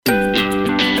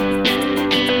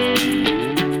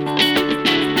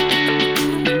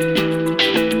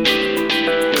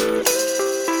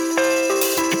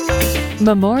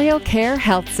Memorial Care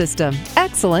Health System,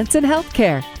 Excellence in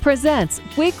Healthcare, presents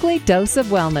Weekly Dose of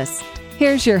Wellness.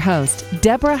 Here's your host,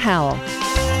 Deborah Howell.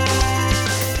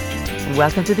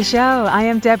 Welcome to the show. I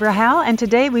am Deborah Howell, and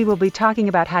today we will be talking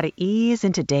about how to ease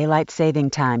into daylight saving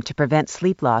time to prevent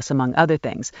sleep loss, among other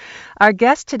things. Our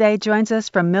guest today joins us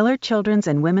from Miller Children's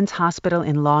and Women's Hospital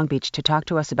in Long Beach to talk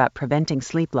to us about preventing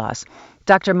sleep loss.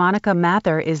 Dr. Monica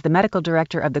Mather is the medical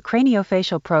director of the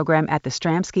craniofacial program at the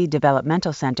Stramsky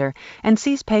Developmental Center and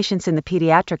sees patients in the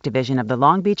pediatric division of the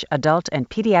Long Beach Adult and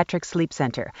Pediatric Sleep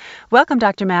Center. Welcome,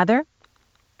 Dr. Mather.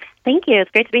 Thank you.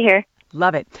 It's great to be here.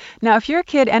 Love it. Now, if you're a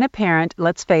kid and a parent,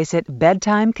 let's face it,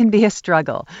 bedtime can be a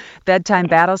struggle. Bedtime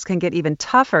battles can get even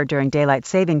tougher during daylight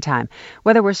saving time.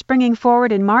 Whether we're springing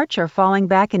forward in March or falling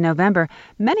back in November,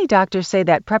 many doctors say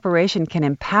that preparation can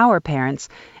empower parents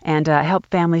and help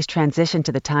families transition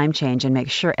to the time change and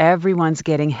make sure everyone's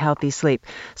getting healthy sleep.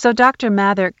 So, Dr.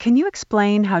 Mather, can you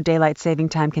explain how daylight saving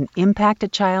time can impact a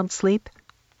child's sleep?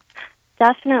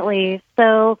 Definitely.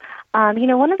 So,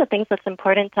 one of the things that's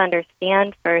important to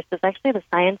understand first is actually the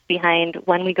science behind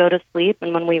when we go to sleep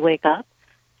and when we wake up.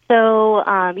 So,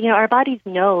 our bodies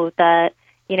know that,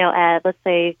 at, let's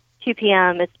say, 2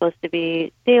 p.m. it's supposed to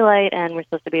be daylight and we're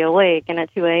supposed to be awake, and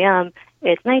at 2 a.m.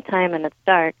 it's nighttime and it's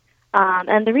dark.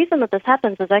 And the reason that this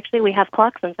happens is actually we have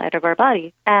clocks inside of our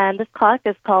body, and this clock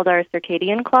is called our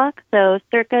circadian clock. So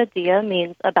circa dia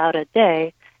means about a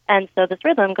day. And so this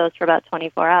rhythm goes for about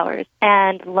 24 hours.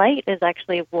 And light is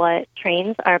actually what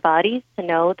trains our bodies to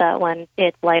know that when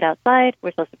it's light outside,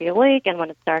 we're supposed to be awake, and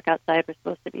when it's dark outside, we're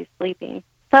supposed to be sleeping.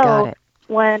 So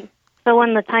when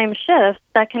the time shifts,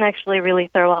 that can actually really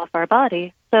throw off our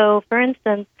body. So, for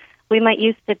instance, we might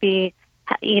used to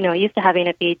having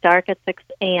it be dark at 6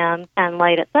 a.m. and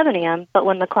light at 7 a.m., but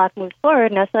when the clock moves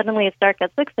forward, now suddenly it's dark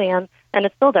at 6 a.m. and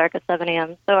it's still dark at 7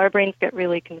 a.m. So our brains get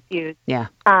really confused. Yeah.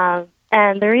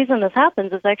 And the reason this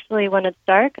happens is actually when it's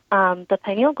dark, the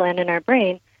pineal gland in our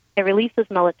brain, it releases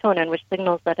melatonin, which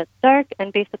signals that it's dark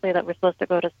and basically that we're supposed to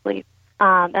go to sleep.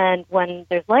 And when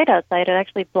there's light outside, it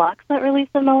actually blocks that release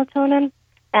of melatonin,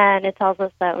 and it tells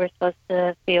us that we're supposed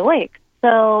to be awake.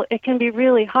 So it can be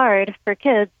really hard for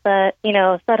kids that,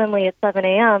 suddenly it's 7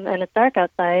 a.m. and it's dark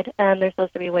outside and they're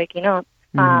supposed to be waking up.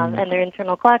 And their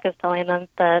internal clock is telling them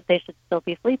that they should still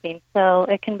be sleeping. So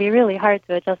it can be really hard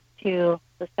to adjust to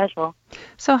the schedule.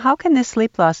 So how can this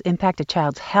sleep loss impact a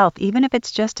child's health, even if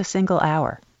it's just a single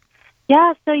hour?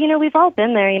 Yeah, so, we've all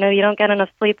been there. You don't get enough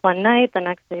sleep one night, the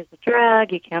next day's a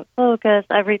drag, you can't focus,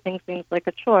 everything seems like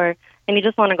a chore, and you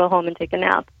just want to go home and take a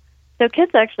nap. So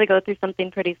kids actually go through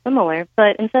something pretty similar,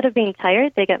 but instead of being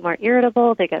tired, they get more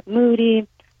irritable, they get moody.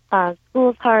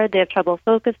 School's hard, they have trouble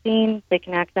focusing, they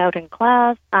can act out in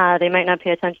class, they might not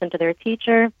pay attention to their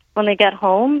teacher. When they get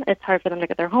home, it's hard for them to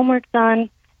get their homework done,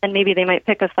 and maybe they might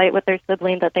pick a fight with their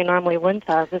sibling that they normally wouldn't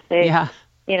have if they,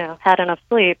 had enough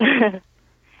sleep.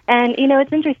 And,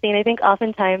 it's interesting. I think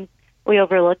oftentimes we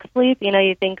overlook sleep.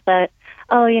 You think that,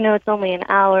 it's only an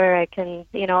hour, I can,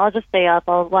 I'll just stay up,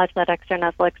 I'll watch that extra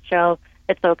Netflix show,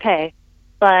 it's okay.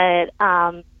 But,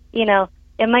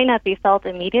 it might not be felt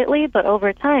immediately, but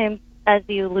over time, as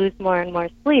you lose more and more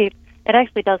sleep, it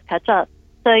actually does catch up.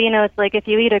 So, it's like if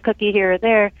you eat a cookie here or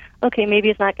there, okay, maybe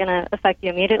it's not going to affect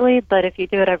you immediately, but if you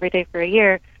do it every day for a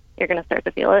year, you're going to start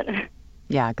to feel it.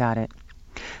 Yeah, got it.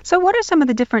 So what are some of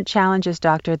the different challenges,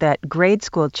 doctor, that grade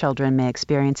school children may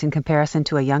experience in comparison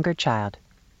to a younger child?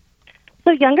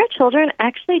 So younger children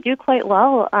actually do quite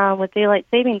well with daylight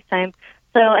savings time.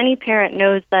 So any parent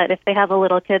knows that if they have a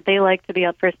little kid, they like to be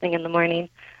up first thing in the morning.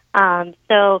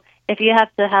 So if you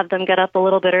have to have them get up a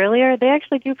little bit earlier, they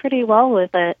actually do pretty well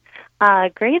with it.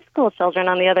 Grade school children,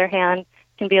 on the other hand,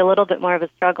 can be a little bit more of a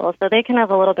struggle. So they can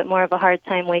have a little bit more of a hard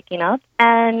time waking up.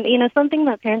 And, something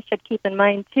that parents should keep in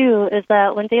mind, too, is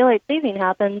that when daylight saving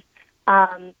happens,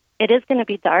 it is going to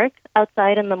be dark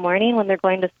outside in the morning when they're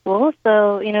going to school.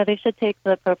 So, they should take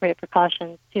the appropriate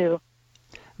precautions, too.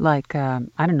 Like,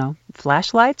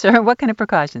 flashlights, or what kind of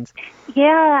precautions?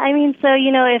 Yeah,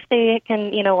 if they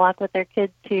can, walk with their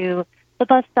kids to the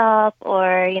bus stop,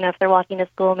 or, if they're walking to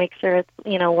school, make sure it's,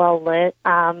 well lit,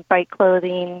 bright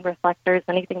clothing, reflectors,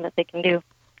 anything that they can do.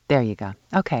 There you go.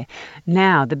 Okay.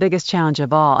 Now, the biggest challenge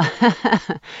of all,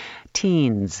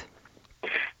 teens.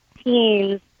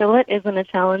 So what isn't a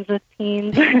challenge with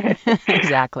teens?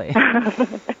 Exactly.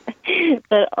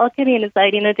 But all kidding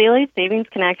aside, daylight savings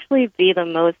can actually be the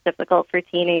most difficult for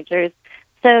teenagers.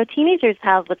 So teenagers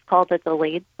have what's called a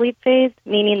delayed sleep phase,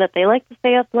 meaning that they like to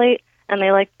stay up late and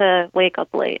they like to wake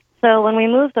up late. So when we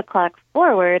move the clock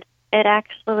forward, it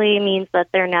actually means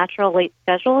that their natural late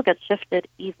schedule gets shifted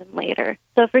even later.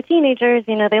 So for teenagers,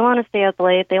 they want to stay up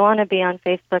late, they want to be on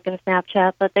Facebook and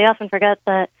Snapchat, but they often forget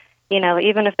that,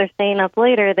 even if they're staying up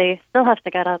later, they still have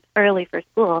to get up early for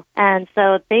school. And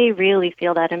so they really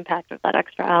feel that impact of that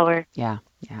extra hour. Yeah.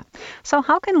 So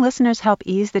how can listeners help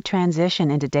ease the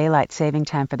transition into daylight saving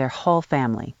time for their whole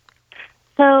family?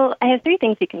 So I have 3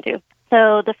 things you can do.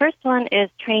 So the first one is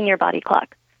train your body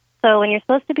clock. So when you're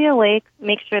supposed to be awake,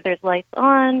 make sure there's lights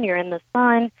on, you're in the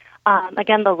sun.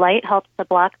 Again, the light helps to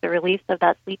block the release of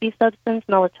that sleepy substance,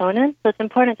 melatonin. So it's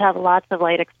important to have lots of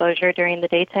light exposure during the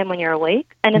daytime when you're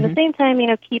awake. And at the same time,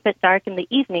 keep it dark in the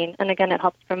evening. And again, it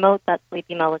helps promote that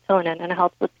sleepy melatonin and it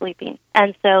helps with sleeping.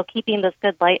 And so keeping this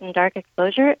good light and dark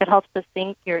exposure, it helps to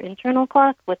sync your internal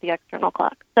clock with the external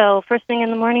clock. So first thing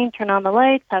in the morning, turn on the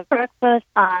lights, have breakfast,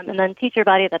 and then teach your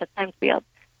body that it's time to be up.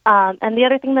 And the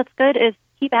other thing that's good is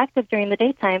keep active during the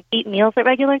daytime. Eat meals at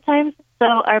regular times. So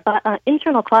our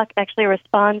internal clock actually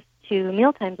responds to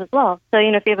meal times as well. So,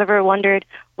 if you've ever wondered,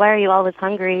 why are you always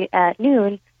hungry at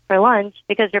noon for lunch?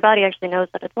 Because your body actually knows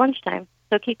that it's lunchtime.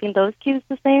 So keeping those cues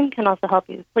the same can also help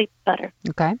you sleep better.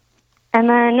 Okay. And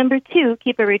then number 2,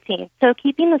 keep a routine. So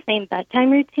keeping the same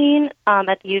bedtime routine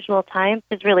at the usual time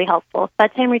is really helpful.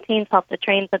 Bedtime routines help to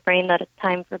train the brain that it's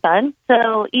time for bed.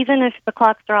 So even if the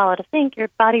clocks are all out of sync, your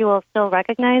body will still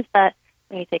recognize that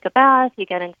when you take a bath, you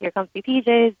get into your comfy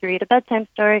PJs, you read a bedtime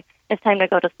story, it's time to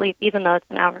go to sleep, even though it's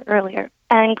an hour earlier.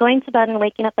 And going to bed and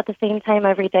waking up at the same time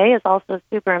every day is also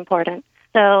super important.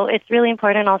 So it's really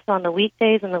important also on the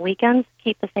weekdays and the weekends,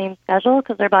 keep the same schedule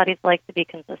because our bodies like to be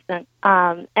consistent.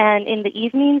 And in the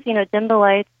evenings, dim the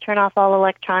lights, turn off all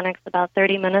electronics about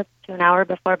 30 minutes to an hour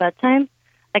before bedtime.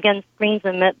 Again, screens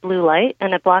emit blue light,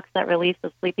 and it blocks that release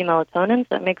of sleepy melatonin,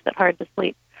 so it makes it hard to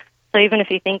sleep. So even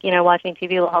if you think, watching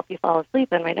TV will help you fall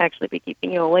asleep, it might actually be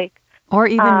keeping you awake. Or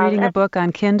even reading a book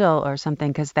on Kindle or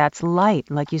something, because that's light.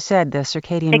 Like you said, the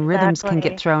circadian rhythms can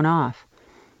get thrown off.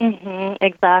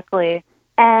 Exactly.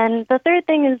 And the third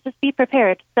thing is just be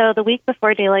prepared. So the week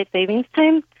before daylight savings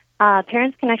time,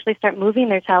 parents can actually start moving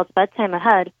their child's bedtime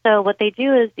ahead. So what they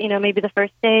do is, maybe the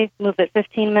first day, move it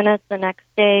 15 minutes. The next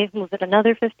day, move it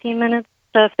another 15 minutes.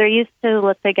 So if they're used to,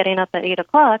 let's say, getting up at 8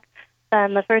 o'clock,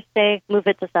 then the first day, move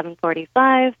it to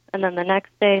 7:45, and then the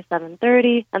next day,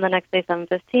 7:30, and the next day,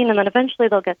 7:15, and then eventually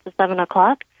they'll get to 7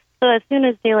 o'clock. So as soon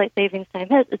as daylight savings time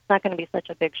hits, it's not going to be such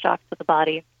a big shock to the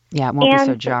body. Yeah, it won't be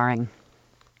so jarring.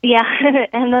 Yeah,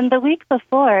 and then the week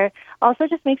before, also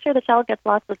just make sure the child gets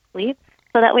lots of sleep,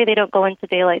 so that way they don't go into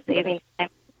daylight savings time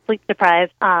sleep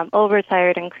deprived,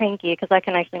 overtired, and cranky, because that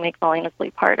can actually make falling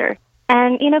asleep harder.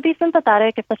 And, be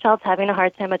sympathetic if the child's having a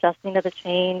hard time adjusting to the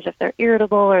change, if they're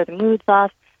irritable or the mood's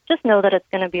off. Just know that it's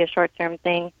going to be a short-term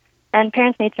thing. And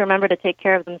parents need to remember to take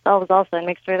care of themselves also and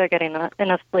make sure they're getting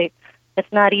enough sleep.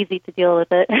 It's not easy to deal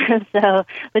with it, so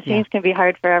the change can be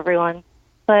hard for everyone.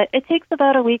 But it takes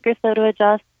about a week or so to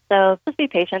adjust, so just be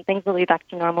patient. Things will be back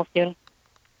to normal soon.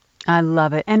 I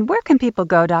love it. And where can people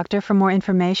go, Doctor, for more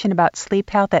information about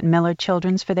sleep health at Miller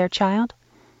Children's for their child?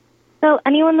 So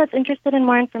anyone that's interested in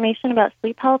more information about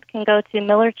sleep health can go to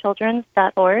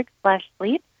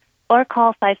millerchildrens.org/sleep or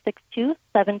call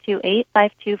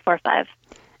 562-728-5245.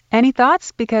 Any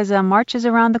thoughts? Because March is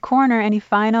around the corner. Any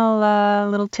final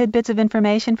little tidbits of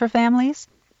information for families?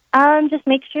 Just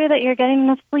make sure that you're getting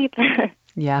enough sleep.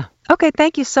 Yeah. Okay,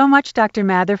 thank you so much, Dr.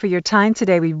 Mather, for your time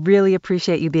today. We really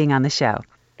appreciate you being on the show.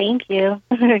 Thank you.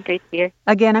 Great to hear.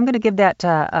 Again, I'm going to give that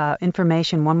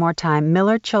information one more time,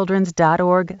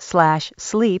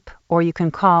 millerchildrens.org/sleep, or you can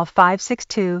call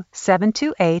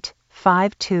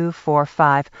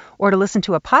 562-728-5245. Or to listen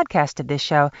to a podcast of this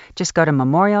show, just go to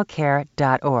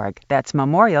memorialcare.org. That's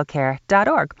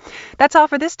memorialcare.org. That's all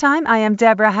for this time. I am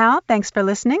Deborah Howe. Thanks for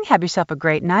listening. Have yourself a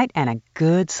great night and a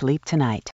good sleep tonight.